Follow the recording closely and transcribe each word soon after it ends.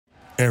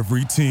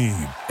Every team,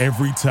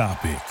 every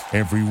topic,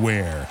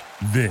 everywhere.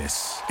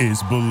 This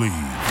is Believe.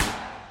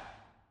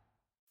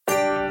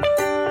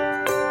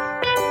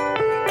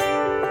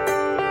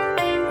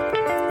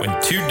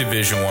 When two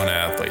Division I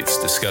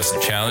athletes discuss the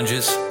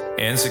challenges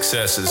and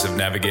successes of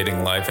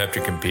navigating life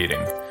after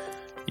competing,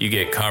 you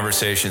get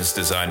conversations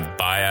designed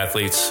by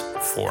athletes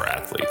for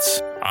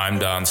athletes. I'm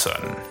Don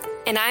Sutton.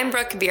 And I'm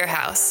Brooke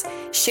Bierhaus,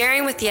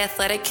 sharing with the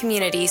athletic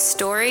community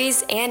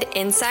stories and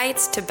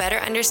insights to better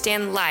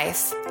understand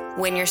life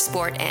when your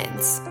sport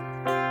ends.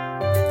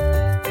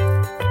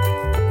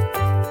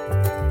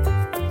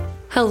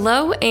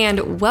 Hello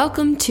and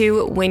welcome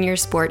to When Your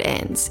Sport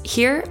Ends,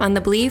 here on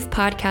the Believe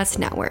Podcast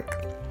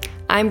Network.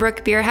 I'm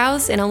Brooke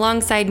Bierhaus, and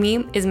alongside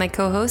me is my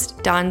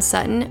co-host, Don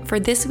Sutton, for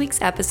this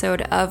week's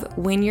episode of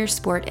When Your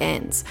Sport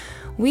Ends.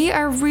 We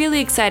are really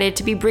excited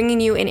to be bringing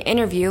you an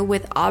interview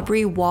with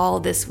Aubrey Wall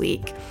this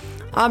week.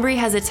 Aubrey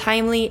has a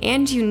timely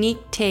and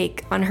unique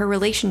take on her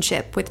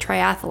relationship with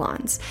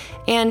triathlons,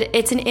 and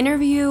it's an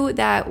interview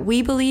that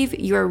we believe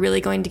you are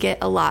really going to get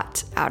a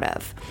lot out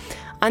of.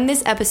 On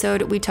this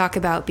episode, we talk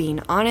about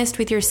being honest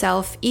with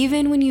yourself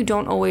even when you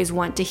don't always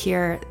want to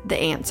hear the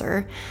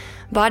answer,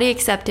 body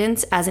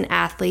acceptance as an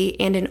athlete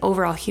and an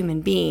overall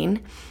human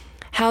being,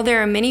 how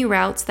there are many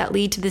routes that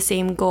lead to the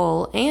same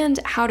goal, and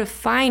how to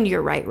find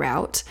your right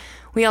route.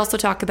 We also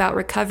talk about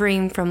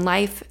recovering from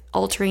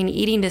life-altering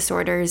eating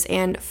disorders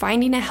and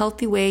finding a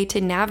healthy way to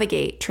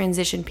navigate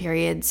transition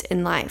periods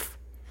in life.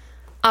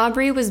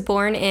 Aubrey was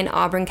born in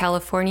Auburn,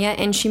 California,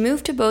 and she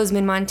moved to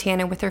Bozeman,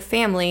 Montana with her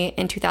family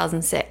in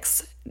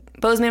 2006.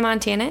 Bozeman,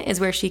 Montana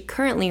is where she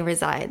currently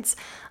resides.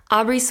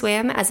 Aubrey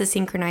swam as a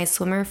synchronized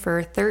swimmer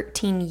for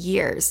 13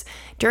 years,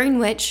 during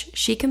which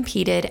she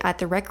competed at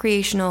the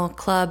recreational,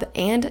 club,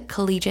 and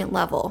collegiate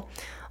level,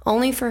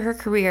 only for her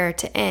career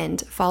to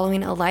end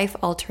following a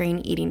life-altering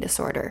eating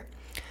disorder.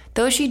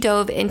 Though she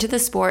dove into the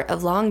sport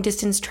of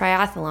long-distance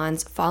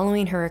triathlons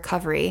following her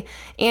recovery,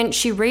 and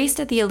she raced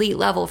at the elite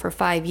level for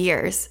 5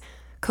 years,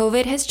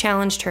 COVID has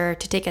challenged her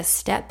to take a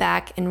step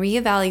back and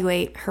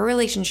reevaluate her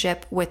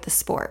relationship with the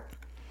sport.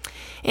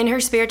 In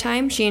her spare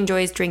time, she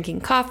enjoys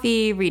drinking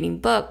coffee, reading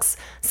books,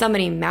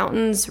 summiting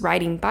mountains,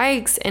 riding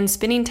bikes, and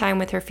spending time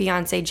with her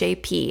fiancé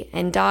JP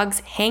and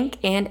dogs Hank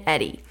and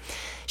Eddie.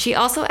 She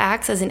also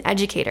acts as an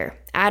educator,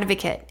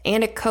 advocate,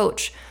 and a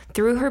coach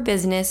through her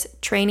business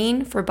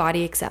Training for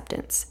Body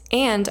Acceptance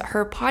and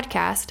her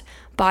podcast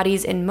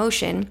Bodies in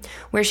Motion,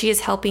 where she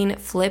is helping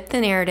flip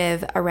the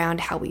narrative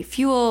around how we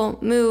fuel,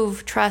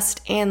 move,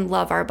 trust, and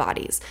love our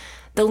bodies.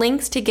 The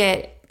links to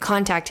get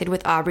contacted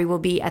with Aubrey will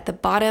be at the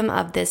bottom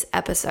of this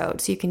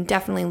episode, so you can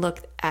definitely look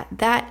at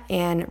that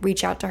and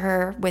reach out to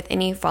her with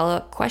any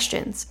follow-up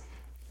questions.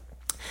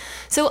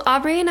 So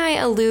Aubrey and I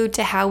allude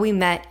to how we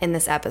met in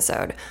this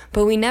episode,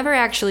 but we never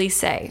actually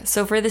say.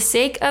 So for the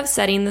sake of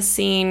setting the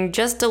scene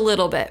just a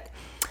little bit,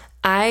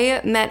 I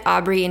met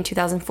Aubrey in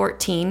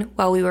 2014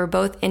 while we were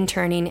both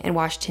interning in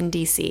Washington,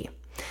 D.C.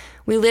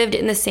 We lived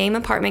in the same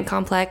apartment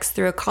complex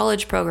through a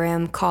college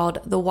program called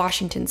the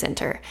Washington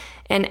Center.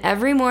 And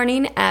every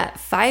morning at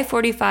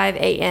 5:45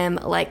 a.m.,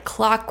 like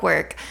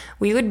clockwork,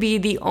 we would be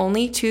the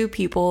only two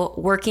people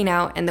working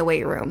out in the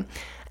weight room.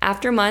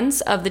 After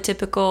months of the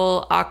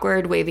typical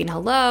awkward waving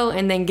hello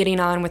and then getting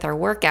on with our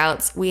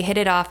workouts, we hit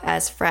it off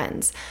as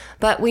friends.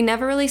 But we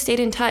never really stayed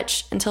in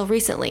touch until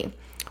recently,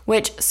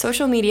 which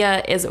social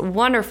media is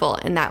wonderful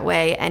in that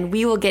way, and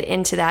we will get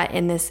into that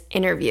in this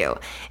interview.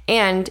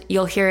 And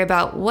you'll hear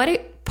about what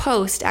a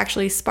post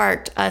actually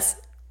sparked us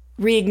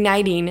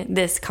reigniting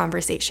this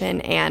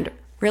conversation and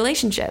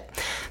relationship.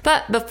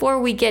 But before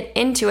we get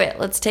into it,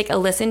 let's take a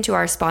listen to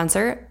our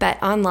sponsor,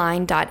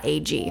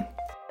 betonline.ag.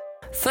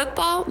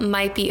 Football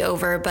might be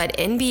over, but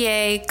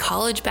NBA,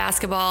 college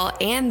basketball,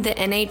 and the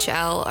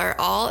NHL are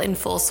all in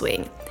full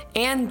swing.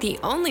 And the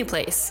only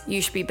place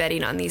you should be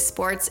betting on these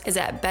sports is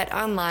at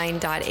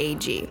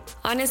betonline.ag.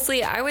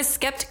 Honestly, I was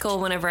skeptical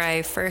whenever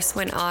I first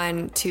went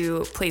on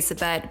to place a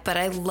bet, but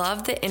I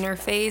love the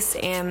interface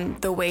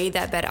and the way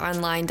that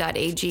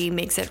betonline.ag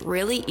makes it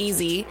really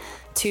easy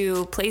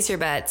to place your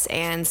bets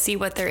and see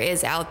what there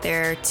is out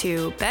there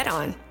to bet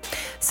on.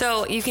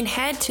 So you can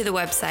head to the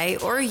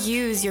website or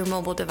use your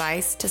mobile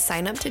device to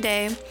sign up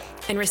today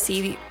and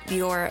receive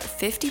your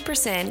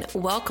 50%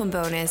 welcome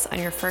bonus on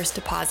your first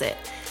deposit.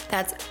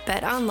 That's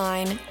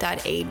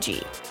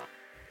betonline.ag.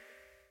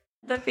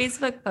 The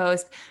Facebook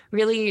post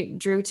really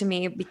drew to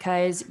me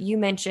because you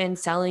mentioned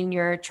selling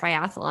your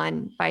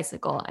triathlon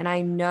bicycle, and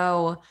I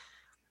know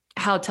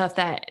how tough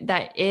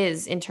that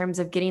is in terms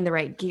of getting the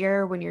right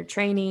gear when you're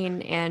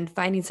training and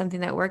finding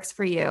something that works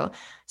for you.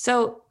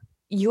 So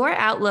your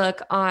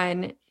outlook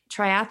on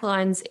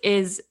triathlons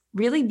is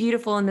really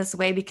beautiful in this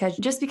way, because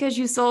just because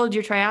you sold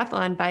your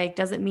triathlon bike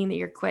doesn't mean that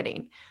you're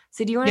quitting.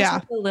 So do you want to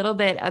talk a little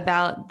bit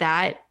about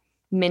that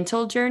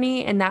mental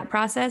journey and that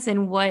process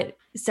and what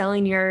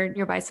selling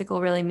your bicycle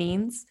really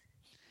means?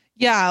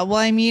 Yeah. Well,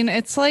 I mean,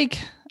 it's like,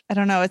 I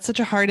don't know, it's such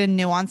a hard and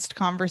nuanced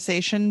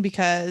conversation,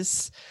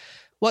 because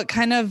what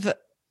kind of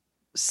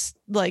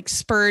like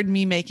spurred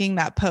me making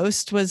that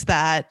post was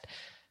that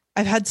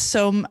I had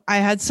so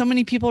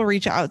many people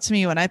reach out to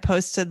me when I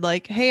posted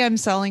like, hey, I'm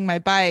selling my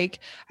bike.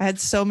 I had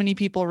so many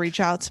people reach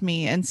out to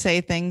me and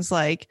say things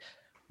like,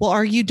 well,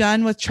 are you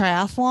done with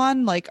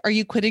triathlon? Like, are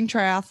you quitting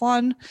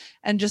triathlon?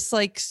 And just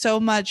like so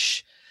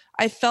much,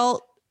 I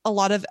felt a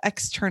lot of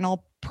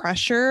external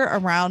pressure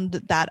around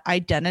that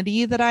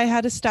identity that I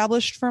had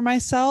established for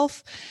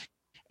myself.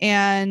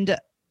 And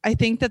I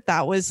think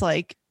that was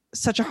like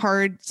such a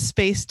hard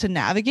space to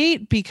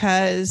navigate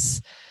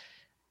because,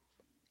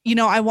 you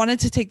know, I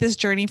wanted to take this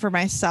journey for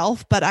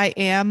myself, but I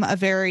am a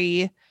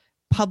very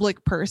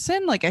public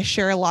person. Like I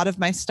share a lot of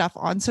my stuff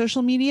on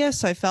social media.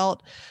 So I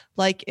felt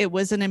like it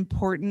was an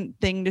important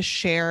thing to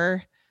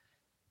share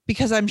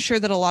because I'm sure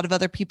that a lot of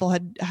other people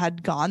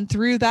had gone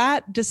through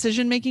that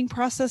decision-making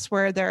process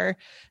where they're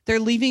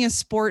leaving a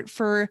sport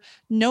for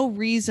no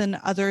reason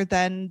other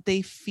than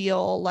they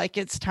feel like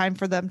it's time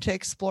for them to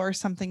explore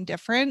something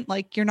different.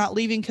 Like you're not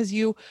leaving because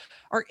you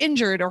are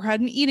injured or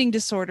had an eating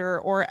disorder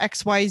or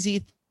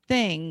XYZ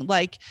thing.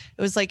 Like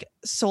it was like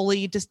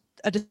solely just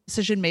a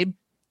decision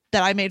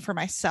that I made for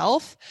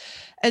myself.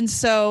 And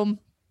so,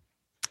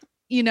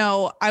 you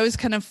know, I was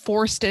kind of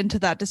forced into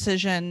that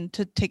decision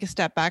to take a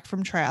step back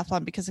from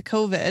triathlon because of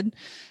COVID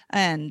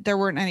and there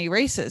weren't any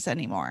races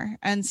anymore.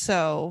 And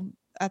so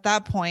at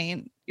that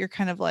point, you're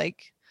kind of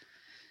like,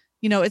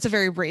 you know, it's a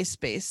very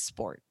race-based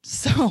sport.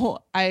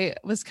 So I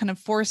was kind of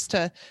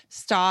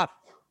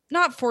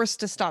not forced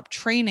to stop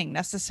training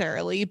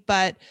necessarily,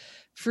 but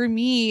for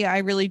me, I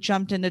really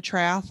jumped into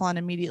triathlon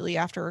immediately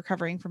after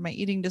recovering from my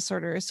eating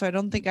disorder. So I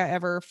don't think I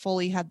ever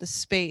fully had the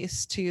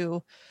space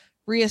to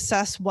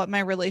reassess what my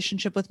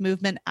relationship with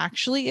movement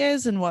actually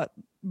is and what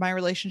my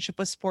relationship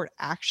with sport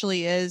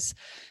actually is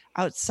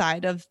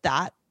outside of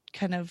that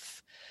kind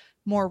of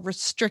more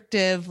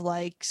restrictive,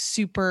 like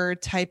super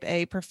type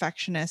A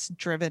perfectionist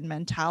driven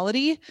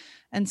mentality.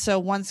 And so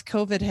once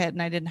COVID hit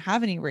and I didn't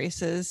have any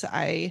races,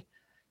 I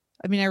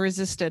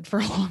resisted for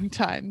a long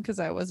time because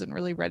I wasn't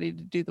really ready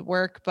to do the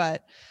work,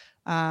 but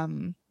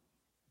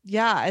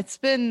yeah, it's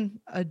been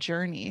a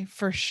journey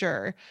for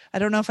sure. I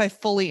don't know if I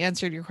fully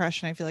answered your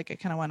question. I feel like I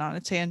kind of went on a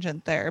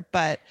tangent there,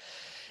 but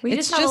we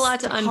just have a lot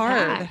to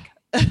unpack.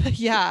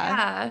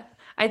 Yeah.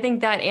 I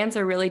think that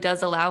answer really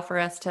does allow for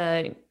us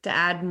to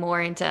add more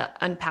and to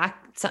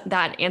unpack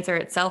that answer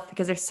itself,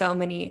 because there's so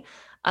many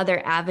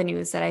other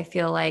avenues that I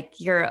feel like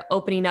you're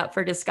opening up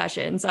for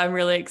discussion. So I'm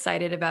really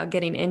excited about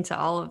getting into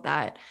all of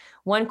that.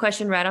 One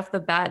question right off the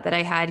bat that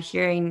I had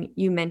hearing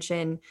you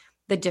mention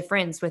the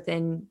difference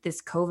within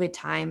this COVID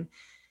time,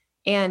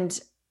 and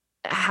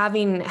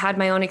having had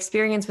my own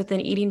experience with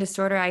an eating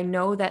disorder, I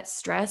know that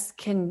stress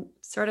can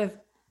sort of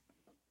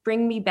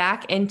bring me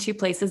back into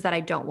places that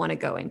I don't want to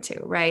go into,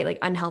 right? Like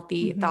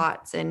unhealthy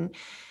thoughts and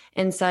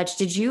such.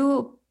 Did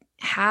you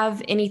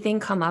have anything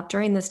come up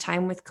during this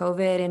time with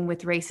COVID and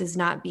with races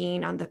not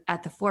being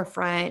at the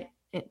forefront,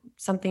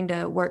 something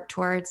to work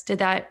towards? Did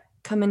that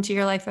come into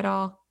your life at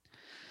all?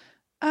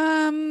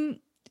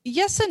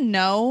 Yes and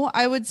no,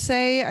 I would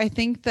say. I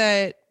think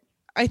that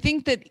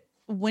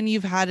when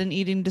you've had an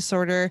eating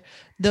disorder,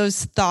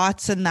 those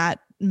thoughts and that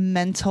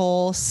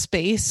mental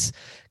space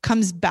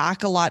comes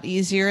back a lot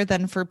easier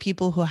than for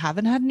people who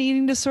haven't had an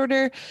eating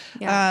disorder.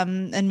 Yeah.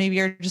 And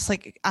maybe are just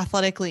like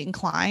athletically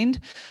inclined.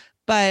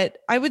 But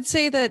I would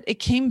say that it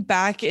came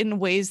back in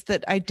ways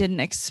that I didn't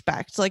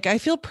expect. Like I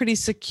feel pretty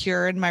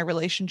secure in my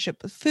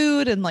relationship with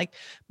food and like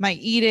my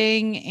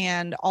eating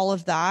and all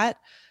of that.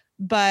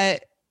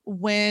 But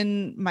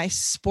when my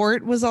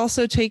sport was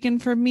also taken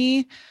from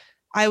me,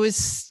 I was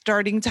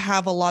starting to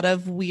have a lot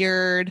of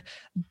weird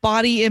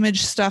body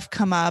image stuff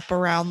come up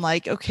around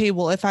like, okay,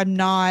 well, if I'm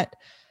not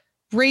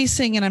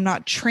racing and I'm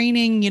not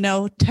training,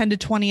 10 to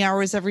 20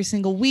 hours every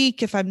single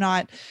week, if I'm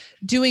not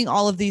doing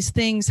all of these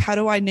things, how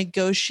do I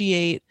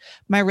negotiate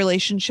my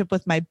relationship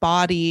with my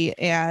body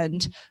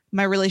and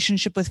my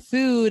relationship with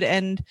food?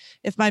 And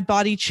if my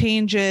body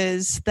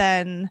changes,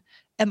 then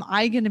am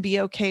I going to be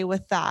okay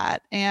with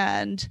that?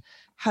 And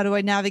how do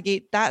I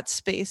navigate that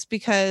space?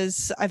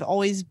 Because I've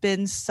always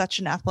been such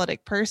an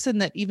athletic person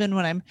that even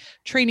when I'm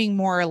training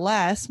more or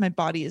less, my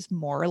body is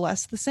more or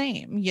less the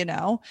same,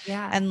 Yeah.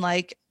 And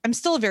like, I'm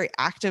still a very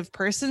active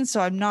person,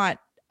 so I'm not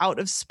out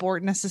of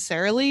sport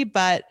necessarily,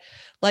 but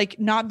like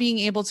not being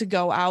able to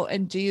go out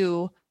and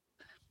do,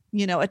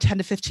 a 10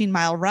 to 15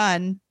 mile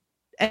run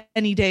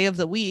any day of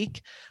the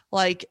week,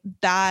 like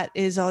that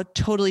is a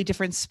totally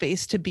different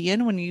space to be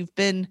in when you've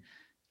been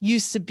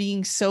used to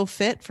being so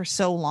fit for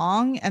so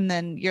long. And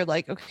then you're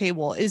like, okay,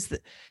 well,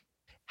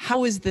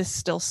 how is this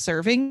still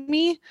serving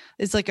me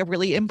is like a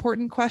really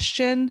important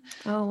question.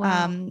 Oh,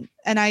 wow.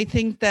 And I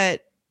think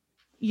that,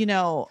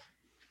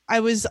 I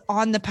was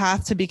on the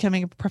path to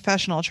becoming a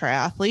professional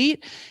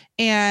triathlete,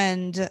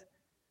 and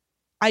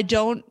I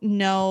don't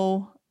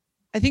know.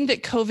 I think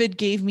that COVID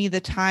gave me the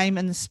time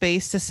and the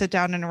space to sit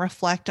down and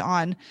reflect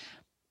on,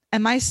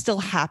 am I still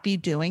happy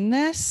doing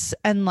this?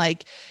 And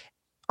like,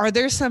 are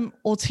there some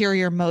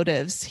ulterior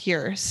motives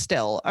here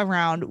still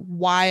around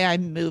why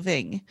I'm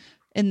moving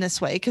in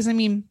this way? Because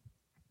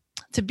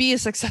to be a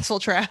successful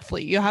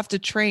triathlete, you have to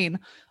train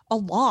a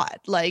lot.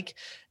 Like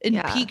in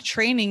Yeah. peak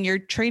training, you're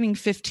training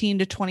 15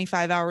 to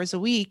 25 hours a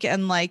week.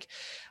 And like,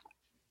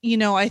 you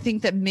know, I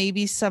think that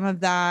maybe some of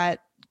that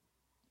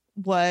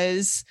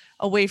was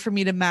a way for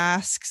me to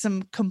mask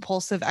some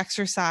compulsive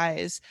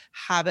exercise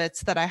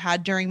habits that I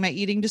had during my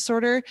eating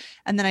disorder.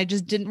 And then I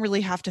just didn't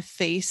really have to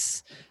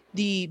face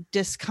the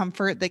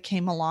discomfort that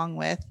came along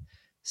with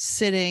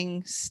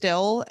sitting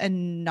still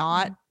and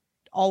not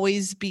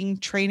always being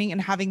training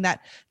and having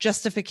that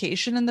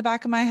justification in the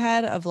back of my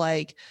head of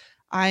like,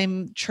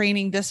 I'm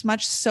training this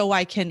much so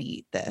I can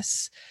eat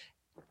this,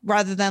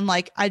 rather than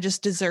like, I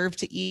just deserve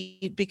to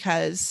eat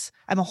because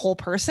I'm a whole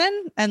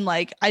person and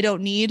like, I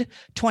don't need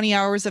 20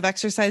 hours of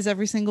exercise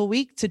every single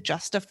week to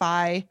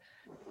justify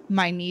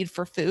my need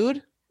for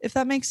food, if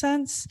that makes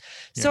sense.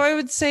 Yeah. So I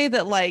would say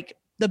that like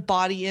the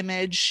body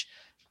image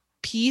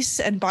piece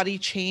and body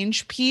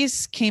change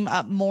piece came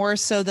up more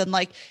so than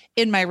like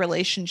in my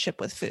relationship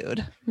with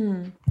food.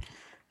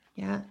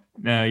 Yeah.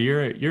 Now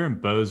you're in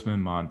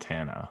Bozeman,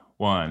 Montana.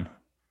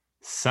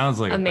 Sounds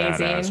like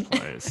amazing. A badass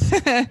place.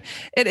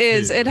 It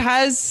is. It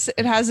has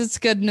its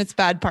good and its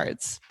bad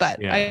parts,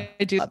 but yeah.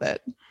 I do love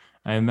it.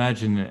 I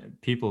imagine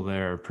people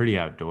there are pretty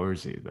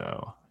outdoorsy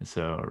though.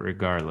 So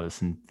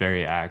regardless, and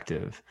very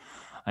active.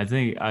 I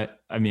think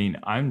I mean,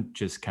 I'm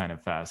just kind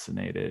of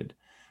fascinated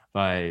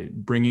by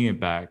bringing it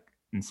back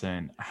and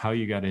saying how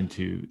you got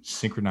into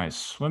synchronized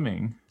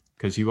swimming,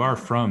 because you are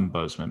from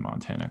Bozeman,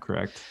 Montana,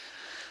 correct?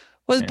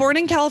 Was born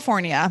in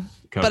California,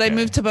 but I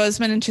moved to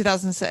Bozeman in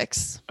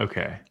 2006.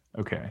 Okay.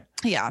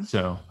 Yeah.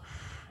 So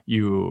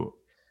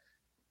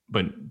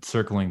but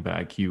circling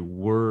back, you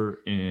were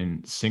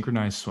in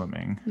synchronized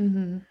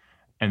swimming,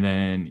 and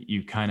then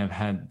you kind of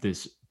had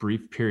this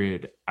brief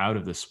period out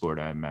of the sport,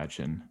 I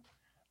imagine,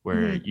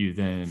 where you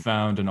then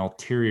found an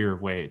ulterior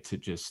way to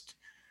just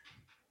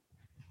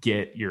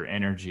get your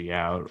energy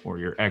out or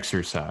your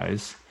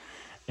exercise.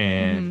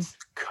 And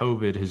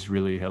COVID has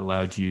really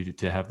allowed you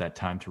to have that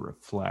time to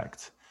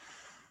reflect.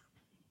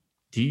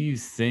 Do you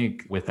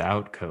think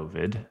without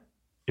COVID,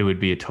 it would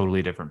be a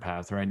totally different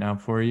path right now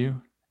for you?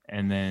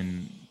 And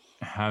then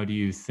how do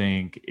you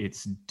think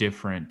it's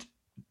different?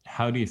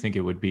 How do you think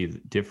it would be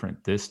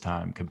different this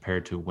time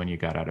compared to when you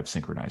got out of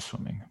synchronized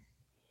swimming?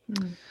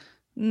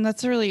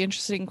 That's a really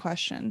interesting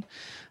question.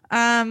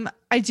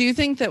 I do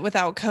think that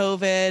without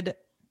COVID,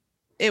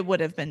 it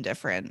would have been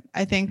different.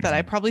 I think that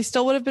I probably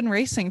still would have been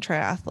racing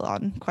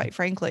triathlon, quite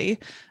frankly.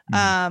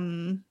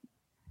 I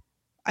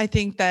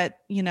think that,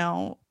 you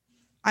know,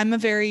 I'm a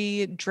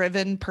very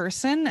driven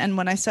person. And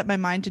when I set my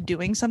mind to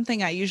doing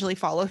something, I usually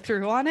follow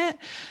through on it.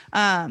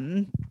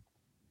 And,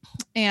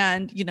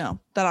 you know,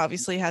 that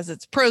obviously has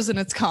its pros and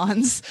its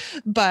cons.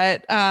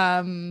 But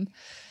I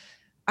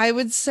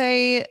would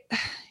say,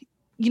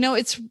 you know,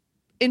 it's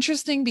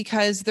interesting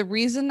because the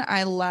reason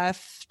I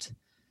left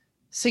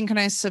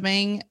synchronized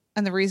swimming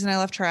and the reason I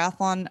left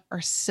triathlon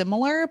are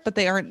similar, but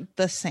they aren't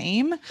the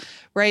same,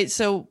 right?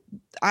 So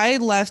I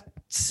left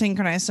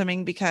synchronized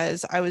swimming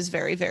because I was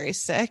very, very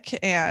sick.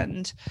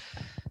 And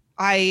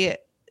I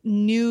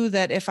knew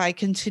that if I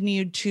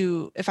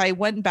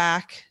went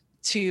back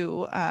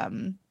to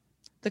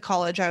the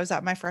college I was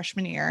at my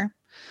freshman year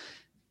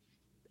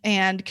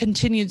and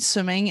continued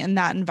swimming in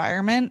that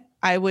environment,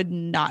 I would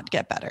not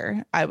get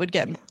better. I would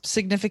get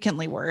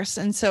significantly worse.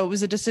 And so it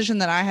was a decision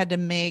that I had to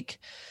make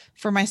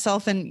for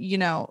myself. And, you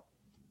know,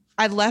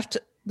 I left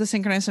the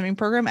synchronized swimming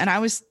program and I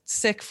was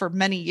sick for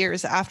many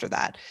years after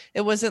that.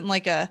 It wasn't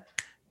like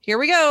here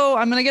we go,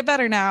 I'm going to get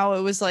better now.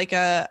 It was like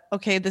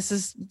okay, this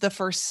is the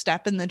first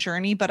step in the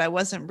journey, but I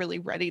wasn't really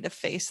ready to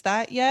face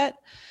that yet.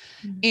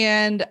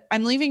 And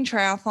I'm leaving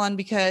triathlon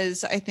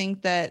because I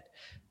think that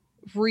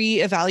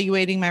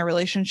reevaluating my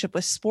relationship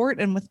with sport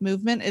and with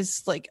movement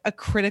is like a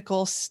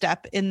critical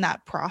step in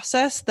that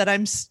process that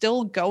I'm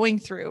still going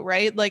through,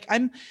 right? Like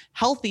I'm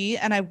healthy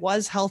and I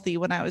was healthy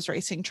when I was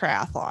racing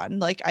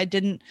triathlon. Like I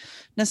didn't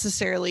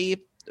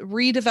necessarily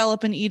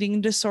redevelop an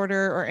eating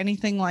disorder or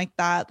anything like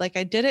that. Like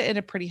I did it in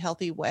a pretty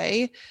healthy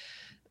way.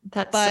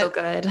 That's so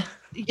good.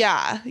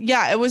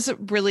 Yeah, it was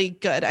really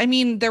good. I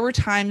mean, there were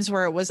times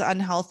where it was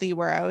unhealthy,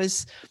 where I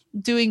was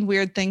doing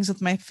weird things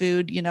with my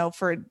food, you know,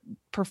 for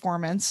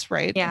performance,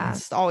 right? Yeah.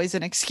 It's always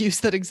an excuse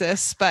that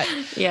exists, but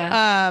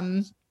yeah.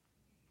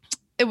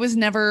 It was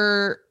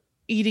never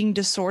eating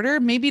disorder,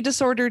 maybe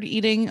disordered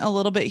eating a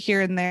little bit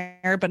here and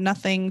there, but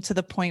nothing to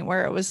the point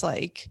where it was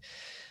like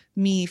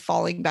me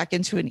falling back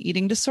into an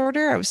eating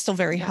disorder. I was still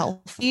very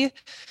healthy,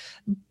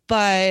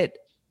 but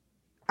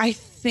I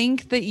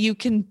think that you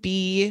can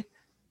be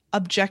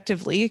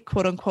objectively,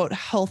 quote unquote,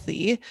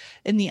 healthy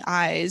in the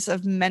eyes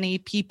of many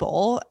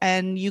people,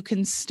 and you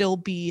can still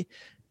be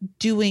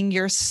doing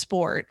your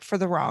sport for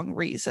the wrong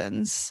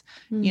reasons,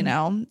 you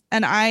know?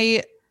 And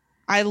I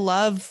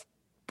love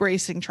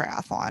racing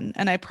triathlon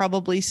and I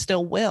probably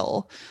still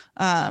will.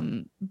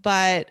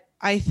 But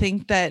I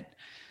think that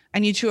I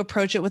need to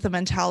approach it with a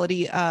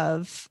mentality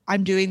of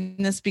I'm doing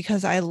this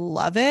because I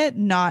love it,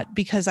 not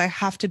because I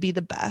have to be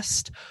the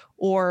best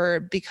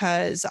or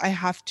because I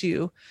have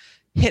to,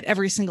 hit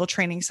every single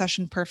training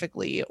session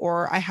perfectly,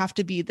 or I have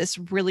to be this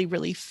really,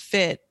 really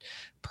fit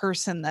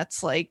person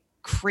that's like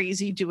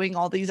crazy doing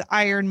all these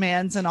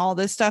Ironmans and all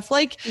this stuff.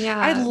 Like,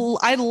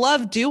 I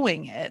love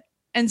doing it.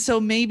 And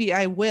so maybe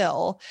I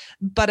will,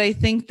 but I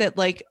think that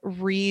like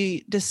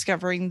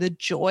rediscovering the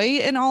joy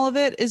in all of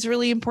it is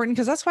really important,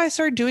 because that's why I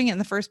started doing it in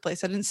the first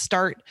place. I didn't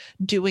start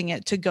doing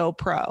it to go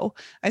pro.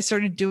 I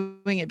started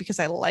doing it because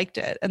I liked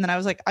it. And then I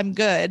was like, I'm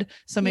good,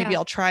 so maybe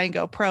I'll try and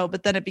go pro.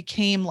 But then it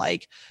became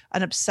like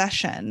an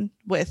obsession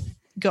with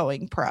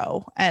going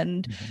pro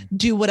and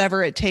do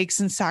whatever it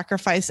takes and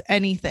sacrifice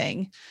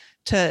anything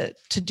to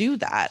do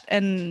that.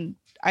 And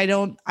I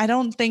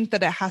don't think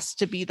that it has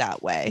to be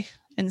that way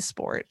in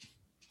sport.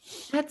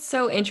 That's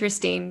so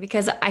interesting,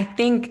 because I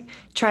think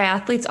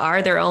triathletes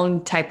are their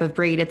own type of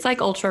breed. It's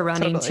like ultra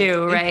running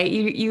too, right?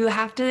 You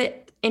have to,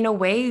 in a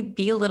way,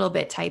 be a little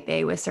bit type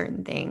A with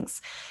certain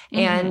things.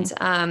 And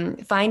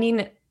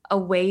finding a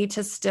way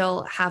to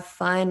still have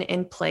fun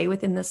and play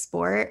within the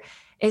sport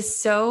is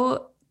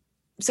so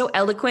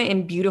eloquent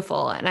and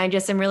beautiful. And I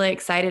just am really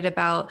excited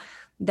about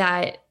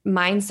that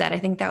mindset. I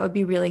think that would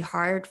be really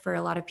hard for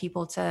a lot of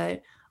people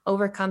to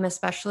overcome,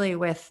 especially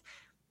with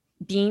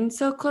being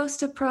so close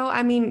to pro.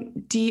 I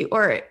mean,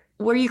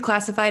 were you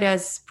classified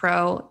as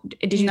pro?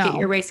 Did you get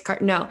your race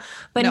card? No,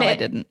 but no, I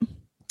didn't.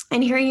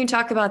 And hearing you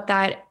talk about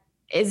that,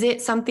 is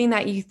it something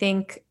that you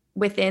think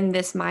within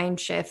this mind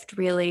shift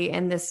really,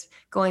 and this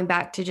going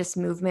back to just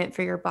movement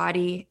for your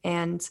body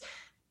and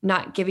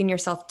not giving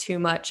yourself too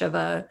much of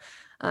a,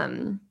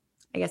 I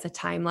guess, a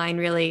timeline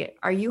really,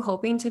 are you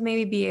hoping to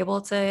maybe be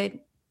able to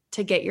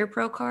get your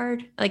pro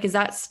card? Like, is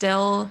that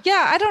still?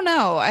 Yeah, I don't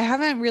know. I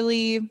haven't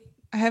really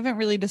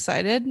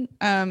decided.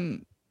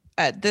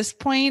 At this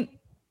point,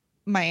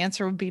 my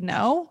answer would be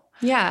no.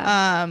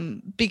 Yeah.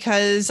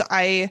 Because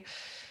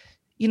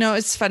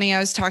it's funny. I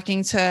was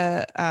talking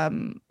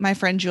to my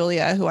friend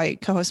Julia, who I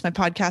co-host my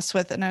podcast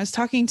with, and I was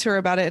talking to her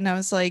about it. And I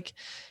was like,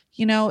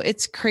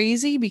 it's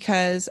crazy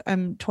because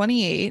I'm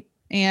 28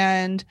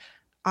 and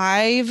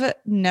I've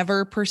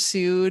never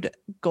pursued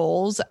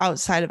goals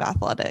outside of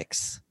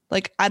athletics.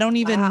 Like, I don't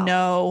even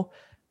know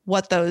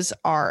what those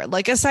are,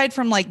 like, aside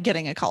from like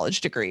getting a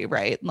college degree,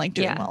 right? And like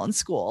doing well in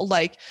school,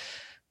 like,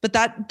 but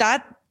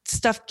that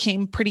stuff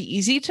came pretty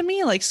easy to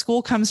me. Like,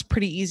 school comes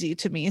pretty easy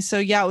to me. So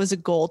yeah, it was a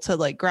goal to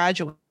like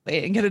graduate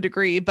and get a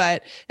degree,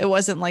 but it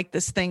wasn't like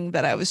this thing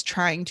that I was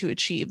trying to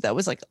achieve. That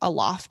was like a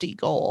lofty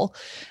goal.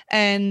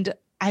 And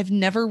I've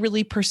never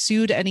really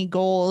pursued any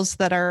goals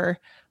that are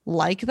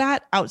like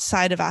that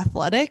outside of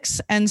athletics.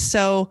 And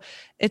so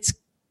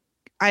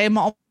I am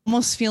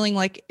almost feeling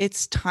like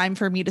it's time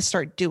for me to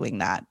start doing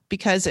that,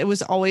 because it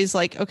was always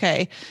like,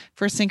 okay,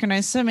 for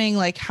synchronized swimming,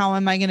 like, how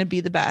am I going to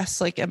be the best?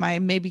 Like, am I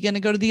maybe going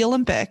to go to the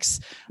Olympics?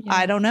 Yeah.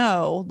 I don't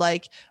know.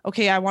 Like,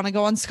 okay, I want to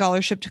go on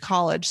scholarship to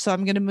college, so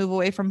I'm going to move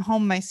away from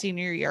home my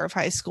senior year of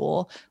high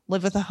school,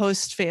 live with a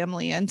host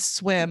family, and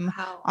swim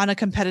on a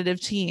competitive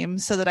team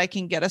so that I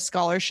can get a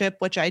scholarship,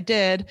 which I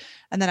did.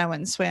 And then I went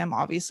and swam.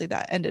 Obviously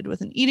that ended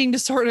with an eating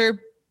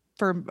disorder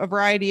for a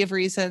variety of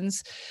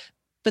reasons.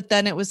 But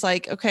then it was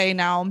like, okay,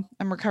 now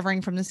I'm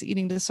recovering from this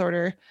eating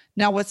disorder.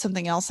 Now what's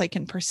something else I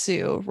can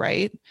pursue,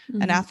 right?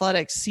 Mm-hmm. And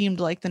athletics seemed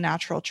like the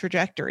natural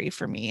trajectory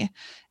for me.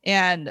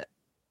 And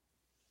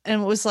it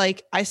was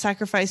like, I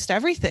sacrificed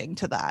everything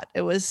to that.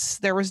 There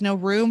was no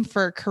room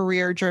for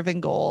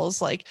career-driven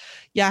goals. Like,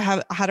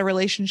 yeah, I had a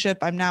relationship.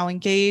 I'm now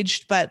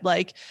engaged, but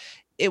like,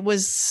 it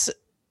was,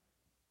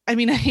 I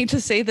mean, I hate to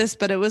say this,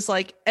 but it was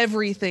like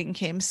everything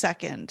came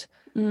second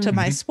to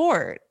my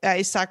sport.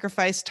 I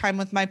sacrificed time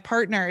with my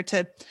partner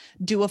to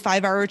do a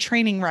 5-hour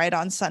training ride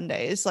on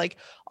Sundays. Like,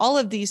 all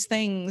of these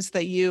things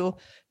that you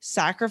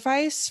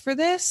sacrifice for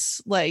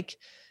this, like,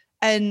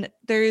 and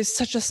there's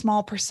such a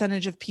small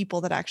percentage of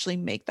people that actually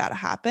make that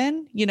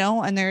happen,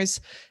 and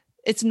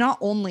it's not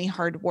only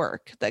hard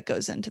work that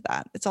goes into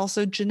that. It's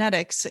also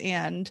genetics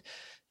and,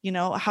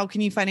 how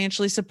can you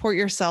financially support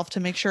yourself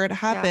to make sure it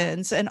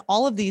happens, and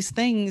all of these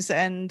things.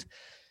 And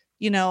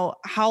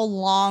how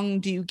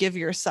long do you give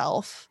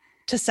yourself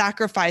to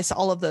sacrifice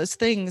all of those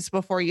things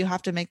before you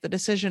have to make the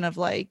decision of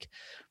like,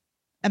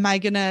 can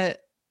I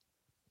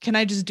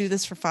just do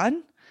this for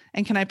fun?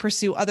 And can I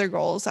pursue other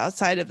goals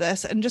outside of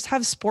this and just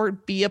have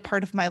sport be a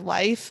part of my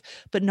life,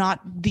 but not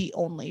the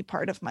only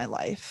part of my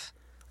life?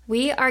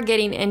 We are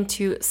getting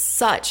into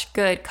such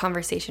good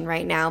conversation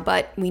right now,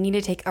 but we need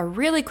to take a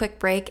really quick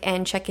break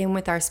and check in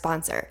with our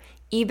sponsor,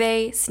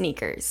 eBay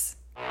Sneakers.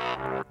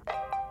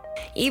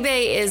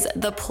 eBay is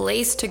the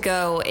place to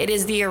go. It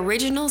is the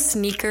original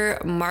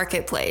sneaker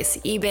marketplace.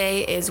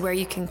 eBay is where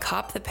you can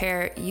cop the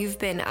pair you've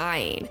been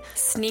eyeing.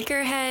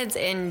 Sneakerheads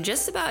and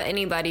just about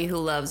anybody who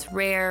loves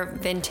rare,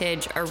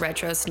 vintage, or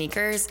retro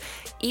sneakers,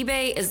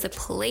 eBay is the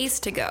place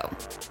to go.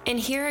 And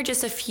here are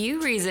just a few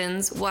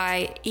reasons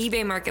why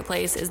eBay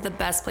Marketplace is the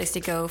best place to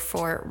go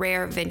for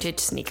rare vintage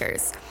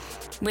sneakers.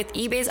 With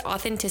eBay's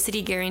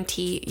authenticity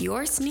guarantee,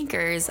 your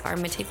sneakers are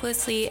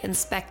meticulously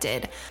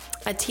inspected.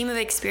 A team of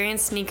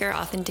experienced sneaker sneaker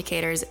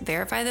authenticators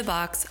verify the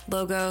box,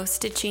 logo,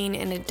 stitching,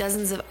 and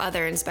dozens of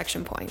other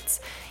inspection points.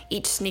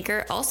 Each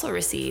sneaker also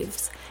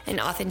receives an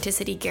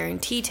authenticity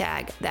guarantee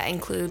tag that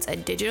includes a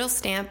digital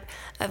stamp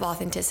of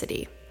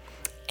authenticity.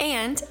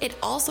 And it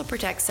also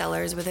protects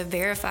sellers with a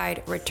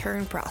verified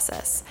return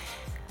process.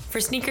 For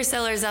sneaker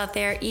sellers out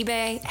there,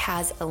 eBay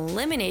has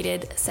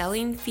eliminated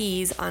selling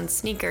fees on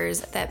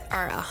sneakers that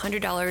are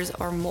 $100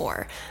 or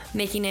more,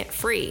 making it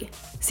free,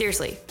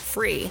 seriously,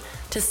 free,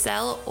 to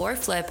sell or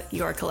flip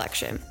your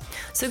collection.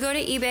 So go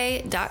to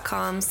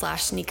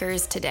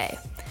ebay.com/sneakers today.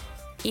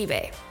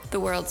 eBay,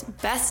 the world's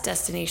best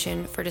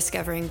destination for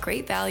discovering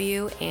great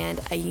value and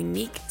a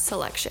unique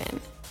selection.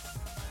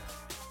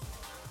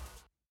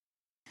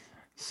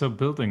 So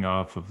building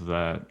off of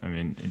that, I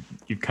mean,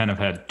 you've kind of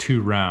had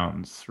two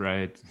rounds,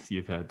 right?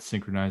 You've had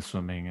synchronized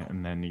swimming,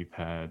 and then you've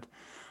had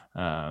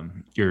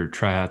your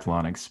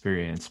triathlon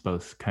experience,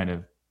 both kind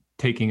of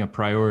taking a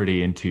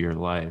priority into your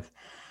life.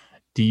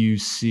 Do you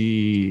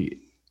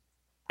see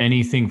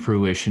anything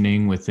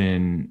fruitioning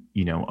within,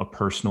 a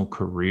personal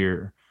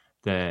career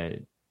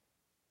that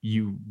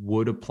you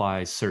would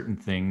apply certain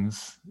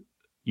things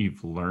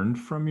you've learned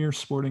from your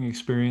sporting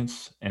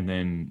experience, and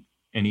then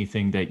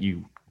anything that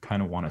you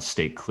kind of want to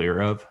stay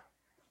clear of?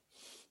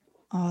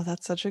 Oh,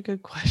 that's such a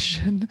good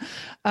question.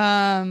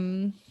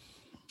 I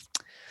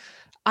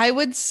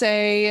would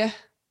say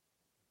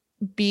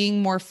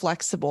being more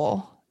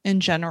flexible in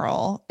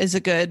general is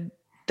a good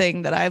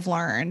thing that I've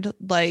learned.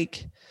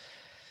 Like,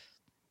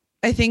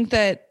 I think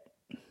that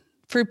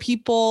for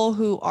people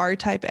who are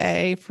type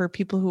A, for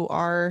people who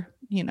are,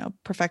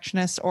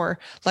 perfectionists, or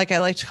like I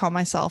like to call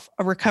myself,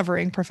 a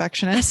recovering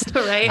perfectionist,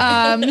 Right.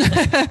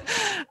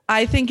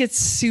 I think it's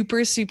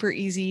super, super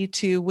easy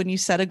to, when you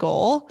set a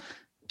goal,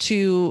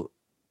 to,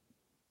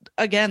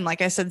 again,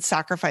 like I said,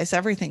 sacrifice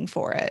everything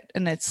for it.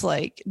 And it's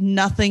like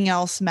nothing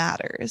else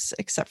matters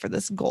except for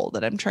this goal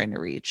that I'm trying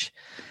to reach,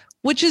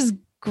 which is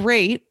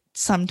great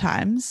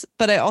sometimes.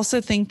 But I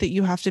also think that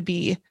you have to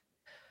be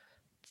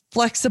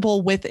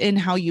flexible within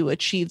how you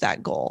achieve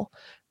that goal,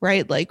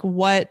 right? Like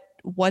what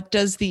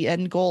does the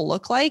end goal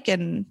look like?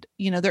 And,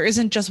 there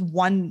isn't just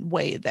one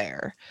way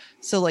there.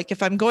 So like,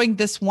 if I'm going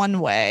this one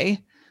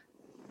way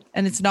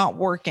and it's not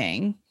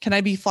working, can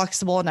I be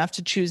flexible enough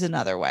to choose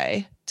another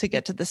way to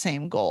get to the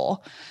same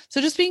goal?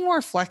 So just being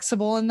more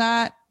flexible in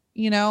that,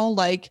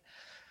 like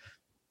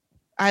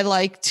I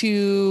like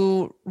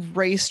to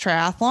race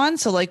triathlon.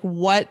 So like,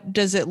 what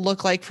does it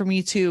look like for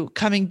me to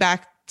coming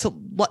back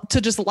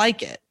to just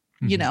like it?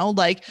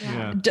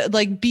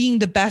 Like being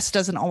the best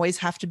doesn't always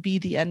have to be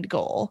the end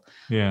goal.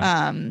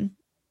 I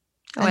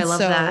love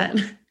that.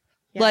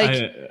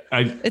 Like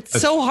it's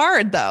so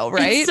hard though,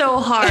 right? It's so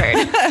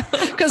hard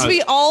because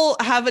we all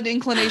have an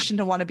inclination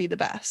to want to be the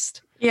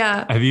best.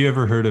 Yeah. Have you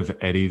ever heard of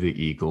Eddie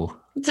the Eagle?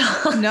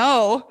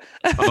 No.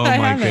 Oh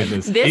my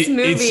goodness. This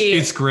movie.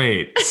 It's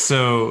great.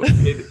 So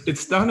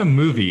it's not a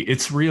movie.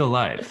 It's real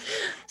life.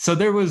 So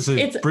there was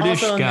a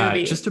British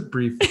guy, just a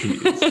brief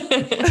piece.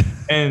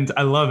 And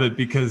I love it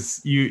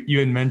because you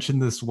had mentioned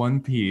this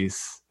one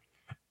piece,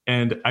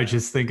 and I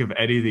just think of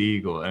Eddie the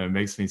Eagle, and it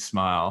makes me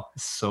smile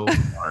so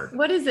hard.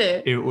 What is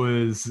it? It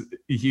was,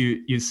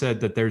 you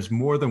said that there's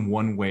more than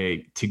one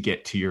way to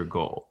get to your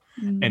goal.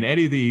 Mm-hmm. And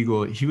Eddie the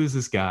Eagle, he was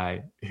this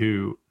guy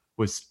who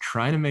was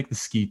trying to make the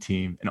ski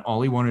team, and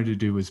all he wanted to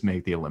do was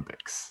make the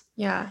Olympics.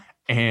 Yeah.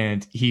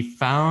 And he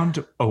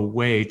found a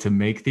way to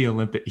make the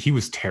Olympic. He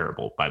was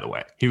terrible, by the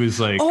way. He was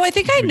like, I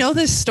think I know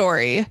this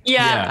story.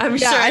 Yeah. I'm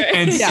sure.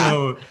 And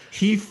so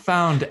he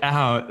found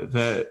out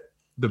that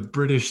the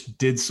British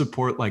did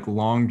support like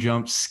long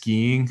jump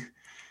skiing.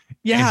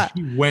 Yeah.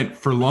 And he went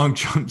for long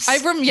jump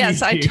skiing.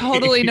 Yes, I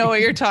totally know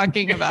what you're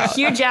talking about.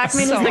 Hugh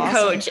Jackman is the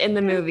coach in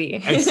the movie.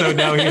 And so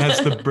now he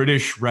has the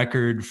British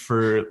record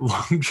for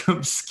long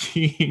jump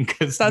skiing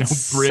because no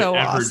Brit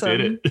ever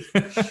did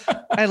it.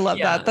 I love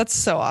that. That's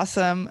so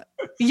awesome.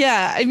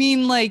 Yeah. I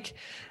mean, like,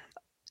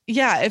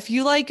 if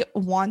you like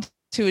want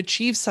to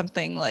achieve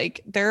something,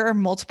 like there are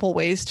multiple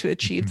ways to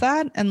achieve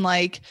that. And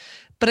like,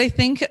 but I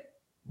think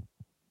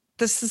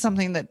this is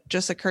something that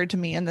just occurred to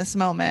me in this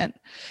moment.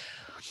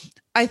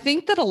 I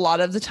think that a lot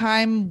of the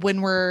time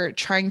when we're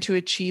trying to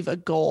achieve a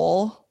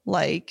goal,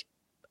 like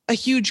a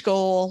huge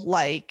goal,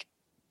 like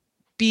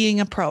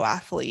being a pro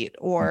athlete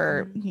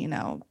or,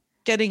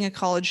 getting a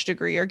college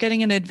degree or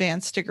getting an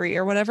advanced degree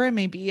or whatever it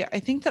may be,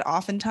 I think that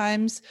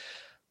oftentimes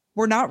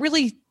we're not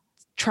really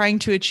trying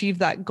to achieve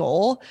that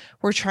goal.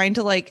 We're trying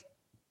to like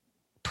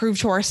prove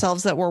to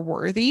ourselves that we're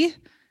worthy.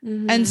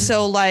 Mm-hmm. And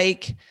so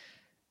like,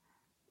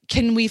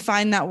 can we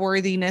find that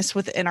worthiness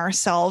within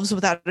ourselves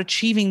without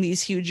achieving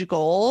these huge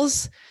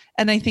goals?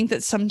 And I think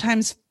that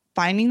sometimes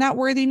finding that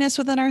worthiness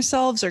within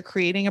ourselves or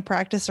creating a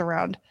practice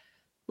around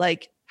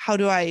like, how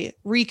do I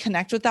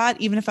reconnect with that?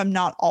 Even if I'm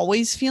not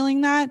always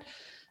feeling that,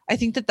 I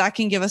think that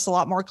can give us a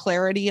lot more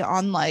clarity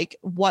on like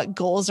what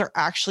goals are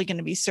actually going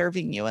to be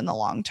serving you in the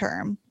long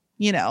term.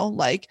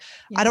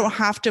 I don't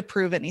have to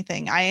prove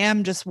anything. I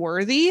am just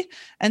worthy.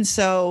 And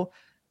so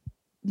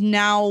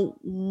now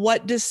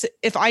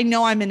if I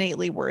know I'm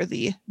innately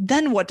worthy,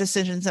 then what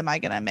decisions am I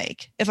going to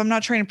make if I'm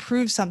not trying to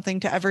prove something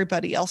to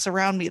everybody else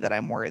around me that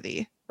I'm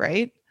worthy,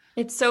 right?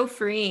 It's so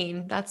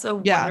freeing. That's a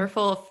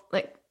wonderful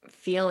like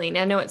feeling.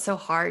 I know it's so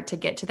hard to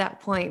get to that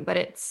point, but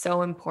it's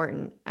so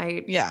important.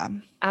 I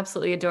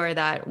absolutely adore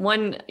that.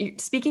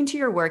 Speaking to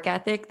your work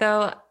ethic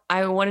though,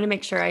 I wanted to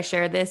make sure I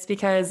share this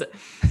because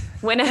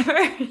whenever,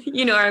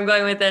 you know where I'm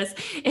going with this,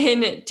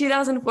 in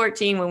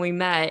 2014, when we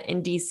met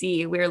in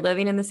DC, we were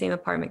living in the same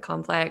apartment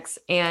complex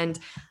and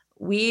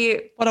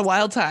what a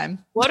wild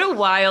time.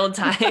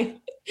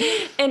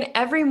 And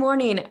every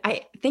morning,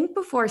 I think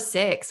before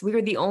 6, we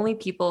were the only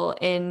people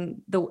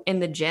in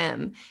the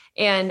gym.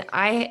 And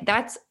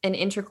that's an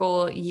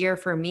integral year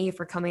for me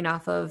for coming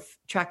off of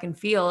track and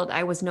field.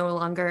 I was no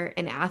longer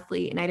an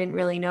athlete and I didn't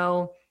really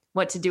know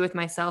what to do with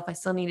myself. I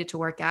still needed to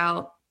work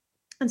out.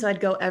 And so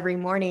I'd go every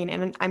morning,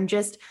 and I'm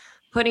just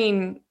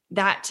putting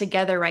that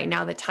together right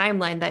now, the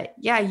timeline that,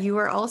 you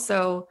were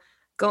also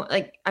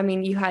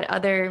you had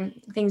other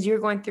things you were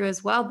going through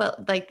as well,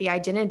 but like the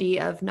identity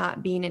of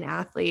not being an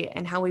athlete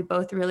and how we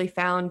both really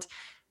found,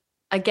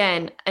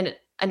 again, an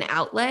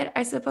outlet,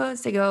 I suppose,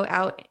 to go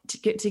out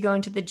to go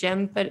into the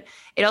gym. But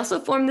it also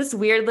formed this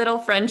weird little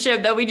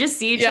friendship that we just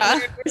see each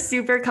other. We're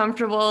super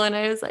comfortable. And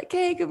I was like,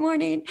 hey, good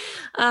morning.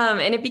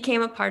 And it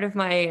became a part of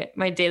my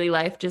daily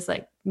life, just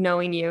like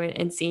knowing you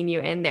and seeing you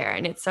in there.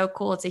 And it's so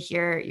cool to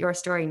hear your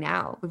story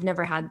now. We've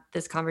never had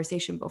this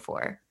conversation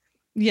before.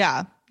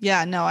 Yeah.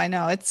 Yeah, no, I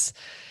know it's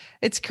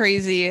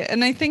crazy.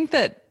 And I think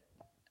that,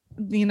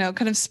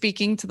 kind of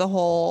speaking to the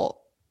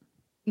whole,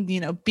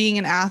 being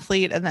an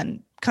athlete and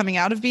then coming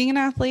out of being an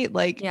athlete,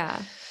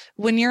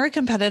 when you're a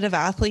competitive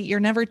athlete, you're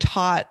never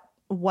taught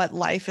what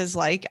life is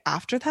like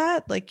after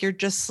that. Like you're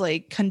just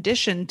like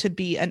conditioned to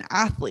be an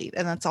athlete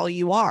and that's all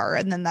you are.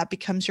 And then that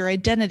becomes your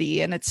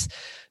identity. And it's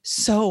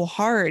so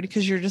hard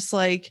because you're just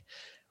like,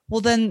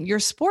 well, then your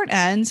sport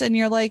ends and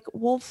you're like,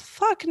 well,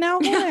 fuck, now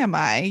who am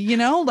I?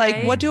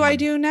 Right? What do I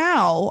do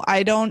now?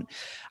 I don't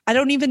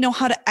even know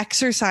how to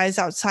exercise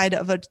outside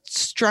of a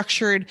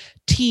structured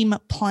team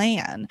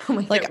plan. Oh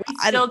my God, we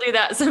still do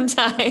that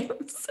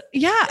sometimes.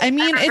 Yeah. I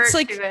mean, it's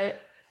like,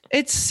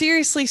 it's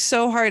seriously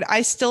so hard.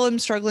 I still am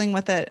struggling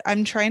with it.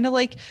 I'm trying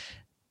to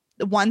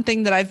one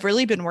thing that I've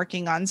really been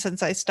working on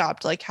since I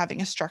stopped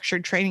having a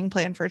structured training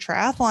plan for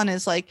triathlon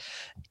is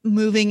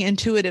moving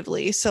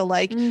intuitively. So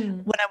when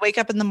I wake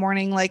up in the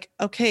morning,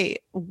 okay,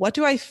 what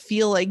do I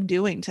feel like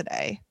doing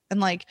today?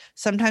 And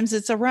sometimes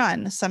it's a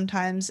run,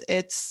 sometimes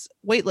it's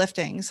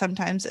weightlifting,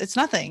 sometimes it's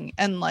nothing.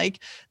 And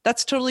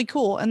that's totally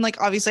cool. And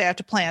obviously I have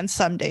to plan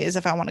some days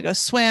if I want to go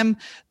swim,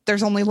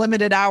 there's only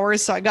limited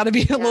hours. So I got to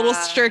be a little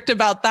strict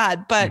about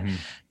that. But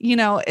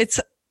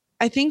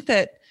I think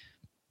that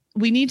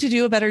we need to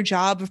do a better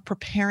job of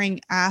preparing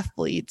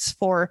athletes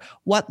for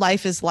what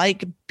life is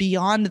like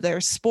beyond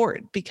their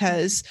sport,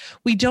 because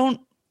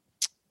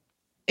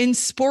in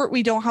sport,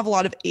 we don't have a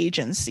lot of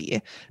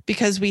agency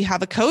because we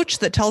have a coach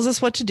that tells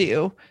us what to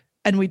do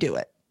and we do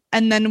it.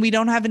 And then we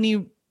don't have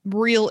any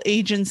real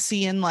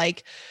agency in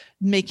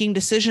making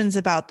decisions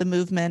about the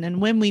movement and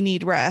when we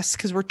need rest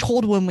because we're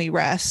told when we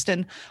rest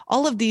and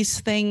all of these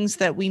things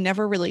that we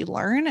never really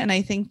learn. And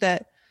I think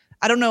that,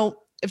 I don't know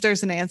if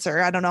there's an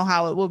answer. I don't know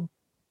how it will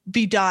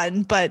be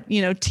done, but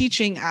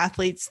teaching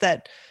athletes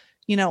that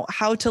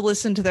how to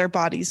listen to their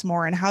bodies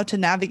more and how to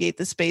navigate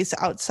the space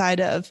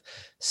outside of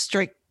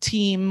strict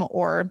team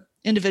or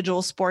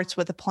individual sports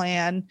with a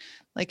plan.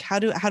 How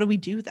do we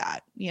do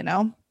that?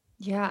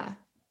 Yeah,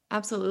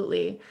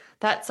 absolutely.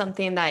 That's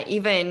something that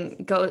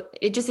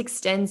it just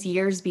extends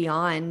years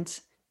beyond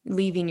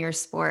leaving your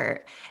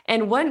sport.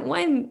 And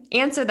one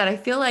answer that I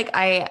feel like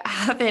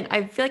I've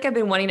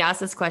been wanting to ask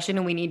this question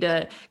and we need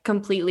to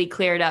completely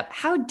clear it up.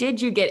 How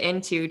did you get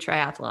into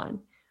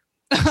triathlon?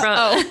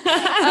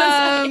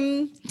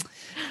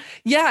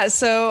 Yeah.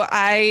 So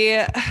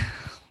I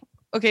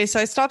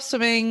stopped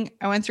swimming.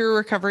 I went through a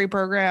recovery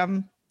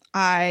program.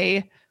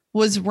 I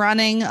was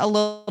running a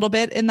little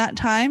bit in that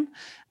time.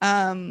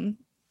 And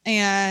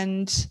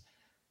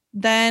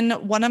then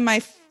one of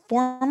my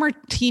former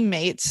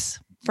teammates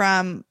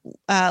from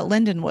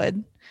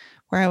Lindenwood,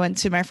 where I went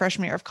to my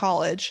freshman year of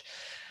college,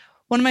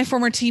 one of my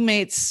former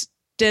teammates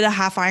did a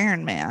half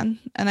Ironman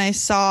and I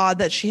saw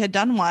that she had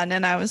done one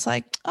and I was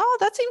like, oh,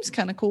 that seems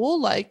kind of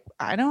cool.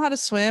 I know how to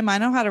swim. I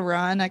know how to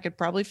run. I could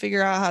probably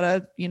figure out how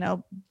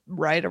to,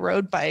 ride a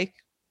road bike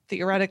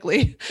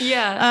theoretically.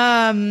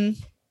 Yeah.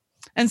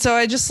 And so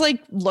I just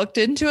looked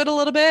into it a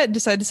little bit,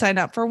 decided to sign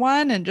up for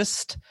one and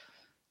just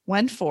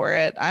went for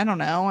it. I don't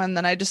know. And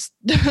then I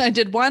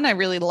did one. I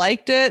really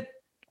liked it.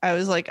 I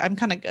was like, I'm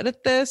kind of good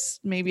at this.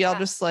 Maybe I'll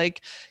just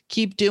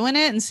keep doing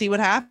it and see what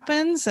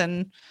happens.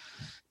 And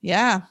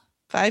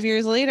 5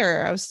 years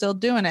later, I was still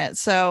doing it.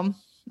 So,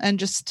 and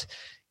just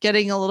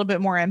getting a little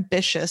bit more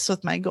ambitious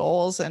with my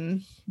goals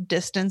and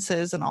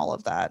distances and all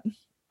of that.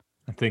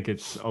 I think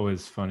it's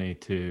always funny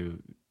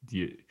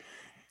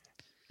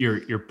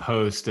your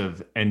post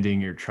of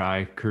ending your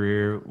tri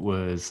career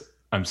was,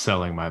 I'm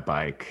selling my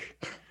bike.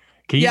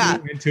 Can you Yeah.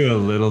 go into a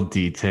little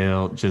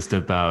detail just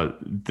about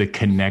the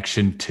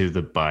connection to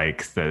the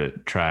bike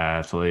that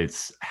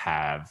triathletes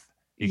have?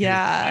 Because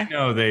Yeah. I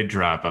know they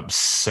drop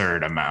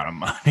absurd amount of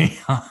money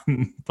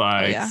on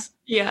bikes. Oh, yeah.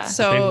 Yeah.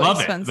 So They love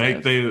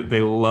expensive. it.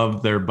 They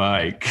love their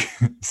bike.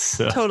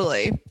 So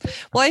Totally.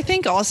 Well, I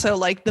think also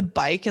like the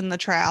bike and the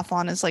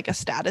triathlon is like a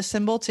status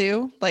symbol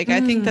too. Like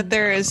I think that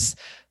there is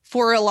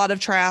for a lot of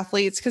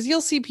triathletes, because you'll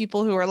see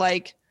people who are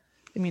like,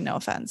 I mean, no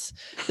offense.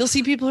 You'll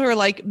see people who are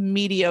like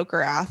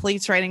mediocre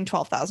athletes riding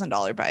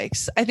 $12,000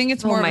 bikes. I think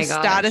it's more of a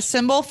status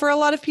symbol for a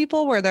lot of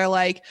people where they're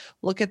like,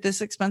 look at this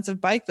expensive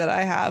bike that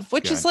I have,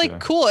 which is like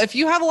cool. If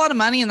you have a lot of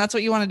money and that's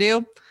what you want to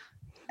do,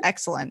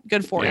 excellent.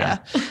 Good for you.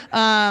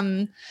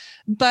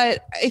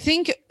 But I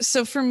think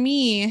so for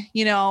me,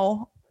 you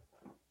know,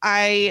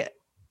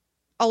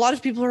 a lot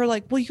of people are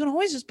like, well, you can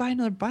always just buy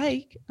another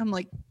bike. I'm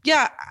like,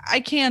 yeah,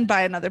 I can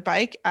buy another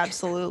bike.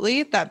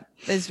 Absolutely. That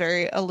is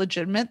a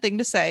legitimate thing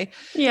to say.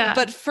 Yeah.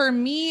 But for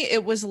me,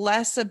 it was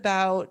less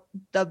about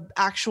the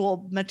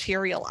actual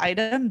material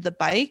item, the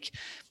bike,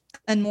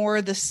 and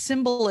more the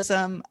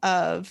symbolism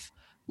of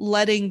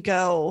letting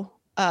go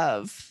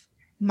of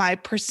my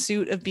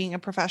pursuit of being a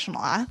professional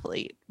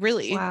athlete,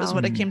 really was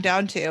what it came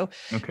down to.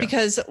 Okay.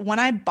 Because when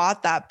I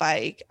bought that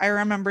bike, I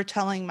remember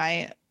telling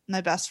my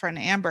best friend,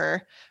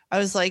 Amber, I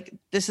was like,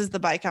 this is the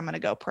bike I'm going to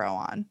go pro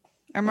on.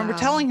 I remember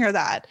telling her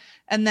that.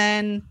 And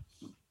then,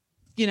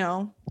 you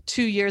know,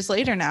 3 years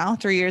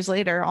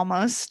later,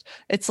 almost,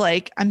 it's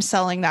like, I'm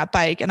selling that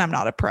bike and I'm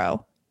not a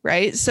pro.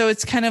 Right. So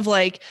it's kind of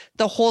like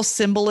the whole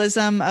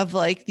symbolism of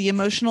like the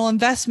emotional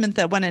investment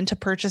that went into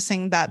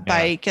purchasing that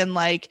bike and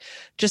like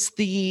just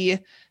I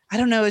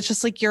don't know, it's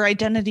just like your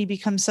identity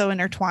becomes so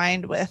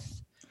intertwined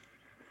with.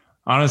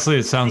 Honestly,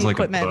 it sounds like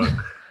a book.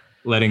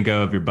 Letting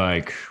go of your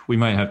bike. We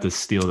might have to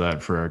steal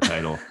that for our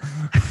title.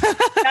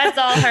 That's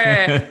all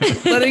her.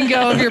 Letting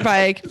go of your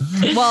bike.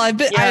 Well,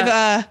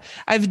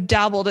 I've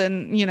dabbled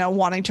in, you know,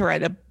 wanting to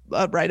write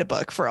a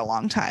book for a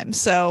long time.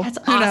 So that's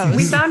awesome. Who knows?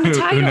 We found the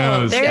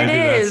title. There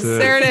it is.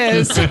 There it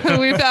is.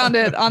 We found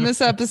it on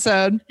this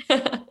episode.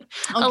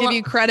 I'll give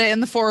you credit in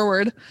the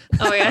foreword.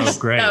 Oh yes. Oh,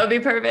 great. That would be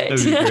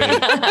perfect.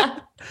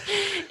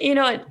 You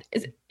know,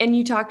 and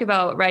you talked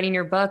about writing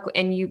your book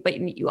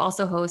but you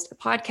also host a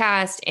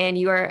podcast and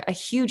you are a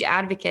huge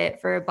advocate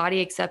for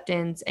body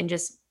acceptance and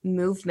just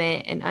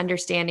movement and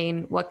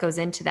understanding what goes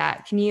into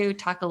that. Can you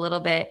talk a little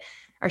bit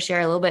or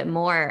share a little bit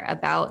more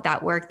about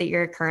that work that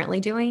you're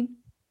currently doing?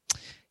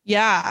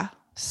 Yeah.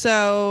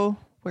 So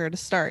where to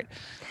start?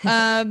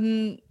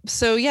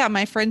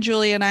 My friend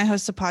Julie and I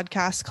host a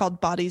podcast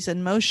called Bodies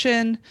in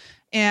Motion.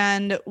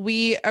 And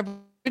we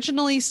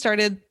originally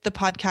started the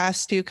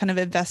podcast to kind of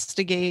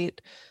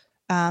investigate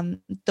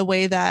the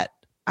way that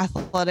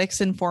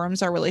athletics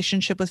informs our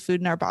relationship with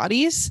food in our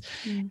bodies.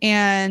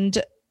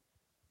 And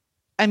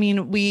I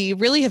mean, we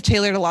really have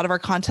tailored a lot of our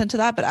content to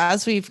that, but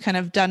as we've kind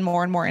of done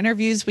more and more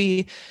interviews,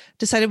 we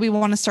decided we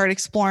want to start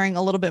exploring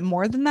a little bit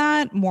more than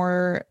that,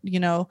 more, you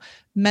know,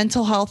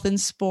 mental health in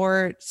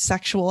sport,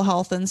 sexual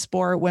health in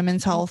sport,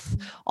 women's health,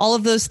 all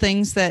of those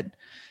things that,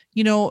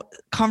 you know,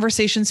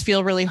 conversations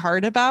feel really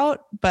hard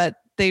about, but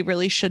they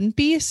really shouldn't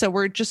be. So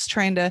we're just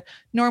trying to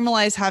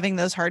normalize having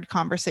those hard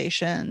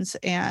conversations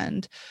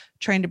and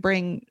trying to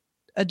bring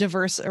a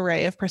diverse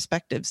array of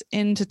perspectives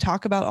in to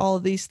talk about all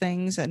of these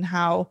things and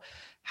how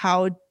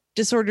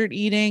disordered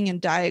eating and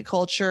diet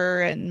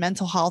culture and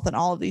mental health and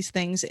all of these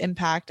things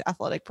impact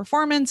athletic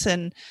performance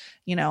and,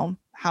 you know,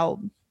 how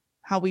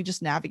we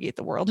just navigate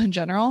the world in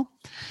general.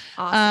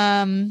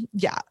 Awesome.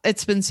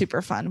 It's been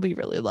super fun. We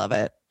really love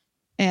it.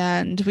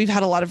 And we've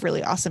had a lot of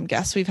really awesome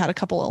guests. We've had a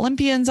couple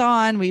Olympians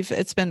on.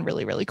 It's been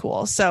really, really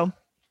cool. So,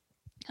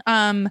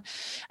 and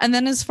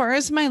then as far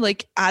as my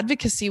like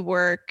advocacy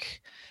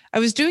work, I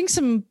was doing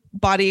some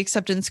body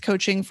acceptance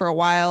coaching for a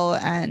while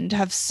and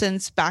have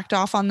since backed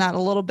off on that a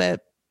little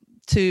bit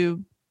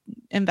to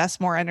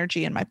invest more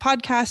energy in my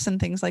podcasts and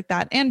things like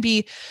that and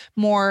be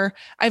more.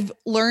 I've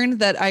learned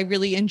that I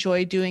really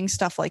enjoy doing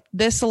stuff like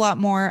this a lot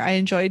more. I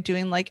enjoy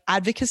doing like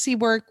advocacy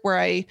work where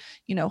I,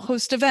 you know,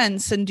 host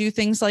events and do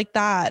things like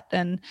that.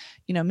 And,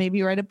 you know,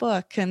 maybe write a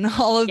book and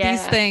all of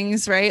these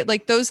things, right?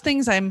 Like those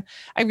things I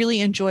really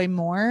enjoy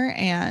more.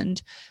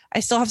 And I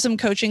still have some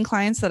coaching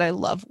clients that I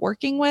love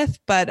working with,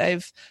 but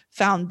I've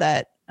found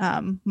that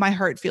my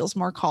heart feels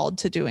more called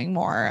to doing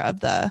more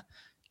of the,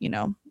 you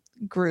know,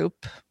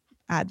 group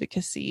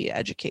advocacy,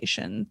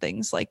 education,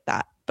 things like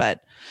that.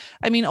 But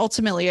I mean,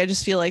 ultimately, I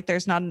just feel like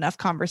there's not enough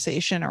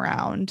conversation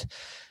around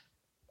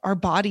our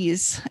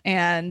bodies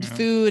and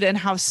food and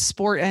how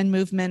sport and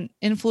movement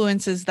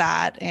influences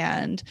that.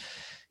 And,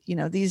 you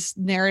know, these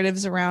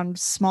narratives around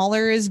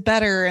smaller is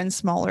better and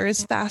smaller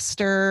is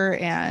faster.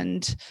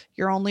 And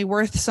you're only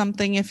worth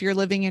something if you're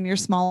living in your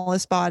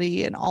smallest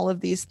body and all of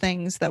these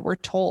things that we're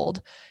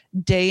told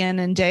day in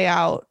and day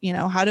out. You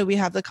know, how do we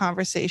have the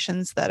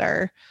conversations that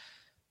are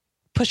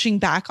pushing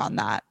back on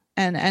that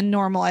and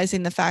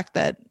normalizing the fact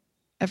that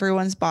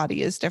everyone's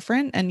body is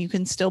different and you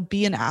can still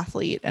be an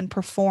athlete and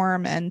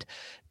perform and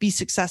be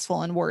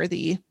successful and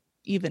worthy,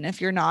 even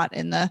if you're not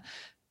in the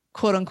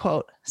quote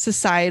unquote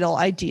societal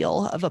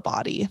ideal of a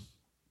body.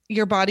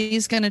 Your body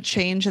is going to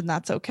change, and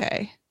that's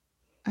okay.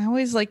 I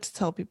always like to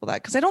tell people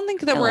that, because I don't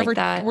think that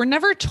we're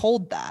never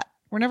told that.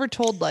 We're never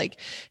told like,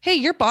 hey,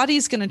 your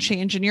body's going to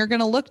change and you're going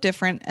to look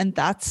different, and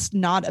that's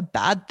not a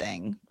bad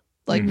thing.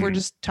 Like we're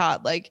just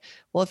taught like,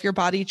 well, if your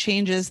body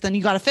changes, then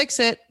you got to fix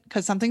it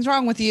because something's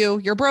wrong with you.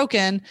 You're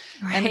broken.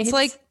 Right. And it's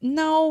like,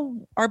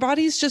 no, our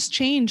bodies just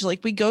change.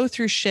 Like we go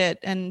through shit,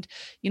 and,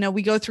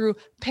 we go through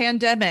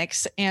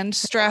pandemics and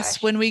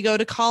stress when we go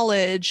to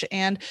college,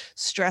 and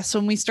stress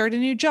when we start a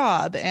new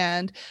job.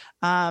 And,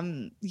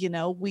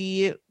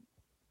 we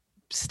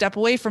step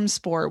away from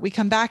sport, we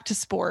come back to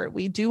sport,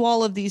 we do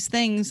all of these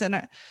things,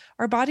 and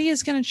our body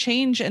is going to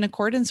change in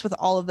accordance with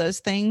all of those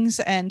things.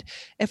 And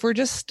if we're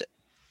just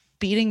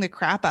beating the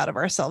crap out of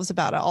ourselves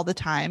about it all the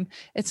time,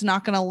 it's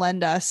not going to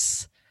lend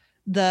us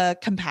the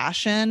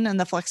compassion and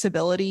the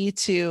flexibility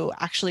to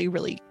actually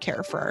really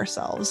care for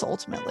ourselves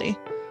ultimately.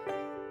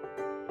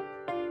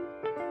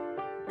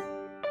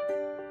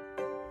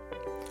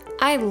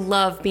 I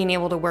love being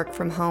able to work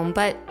from home,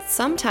 but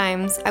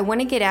sometimes I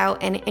want to get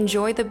out and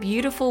enjoy the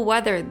beautiful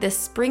weather, this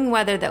spring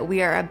weather that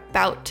we are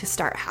about to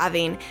start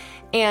having.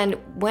 And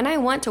when I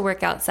want to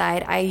work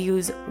outside, I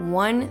use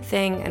one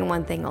thing and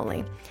one thing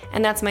only,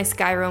 and that's my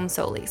Skyroam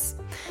Solis.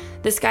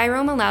 The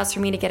Skyroam allows for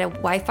me to get a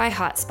Wi-Fi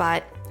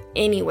hotspot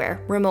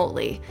anywhere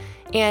remotely,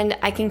 and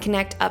I can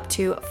connect up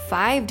to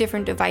 5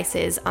 different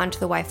devices onto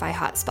the Wi-Fi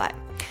hotspot.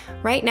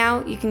 Right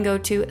now, you can go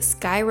to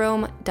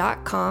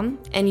skyroam.com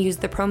and use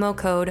the promo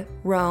code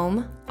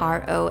ROAM,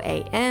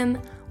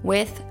 ROAM,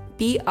 with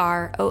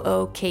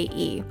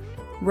BROOKE,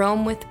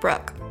 Roam with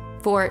Brooke,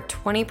 for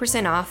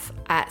 20% off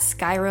at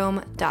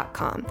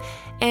skyroam.com.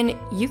 And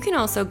you can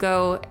also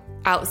go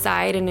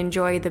outside and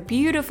enjoy the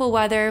beautiful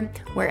weather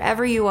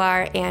wherever you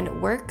are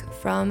and work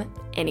from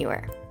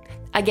anywhere.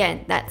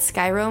 Again, that's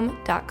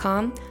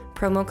skyroam.com,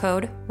 promo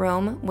code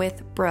ROAM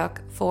with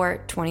Brooke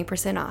for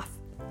 20% off.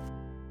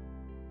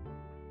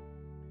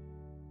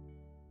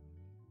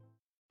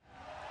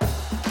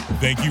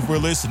 Thank you for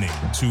listening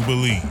to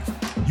Believe.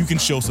 You can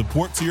show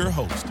support to your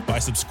host by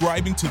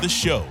subscribing to the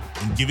show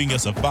and giving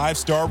us a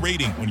 5-star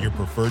rating on your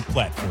preferred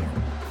platform.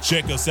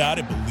 Check us out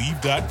at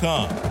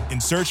Believe.com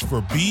and search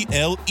for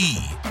BLEAV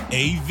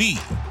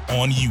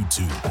on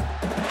YouTube.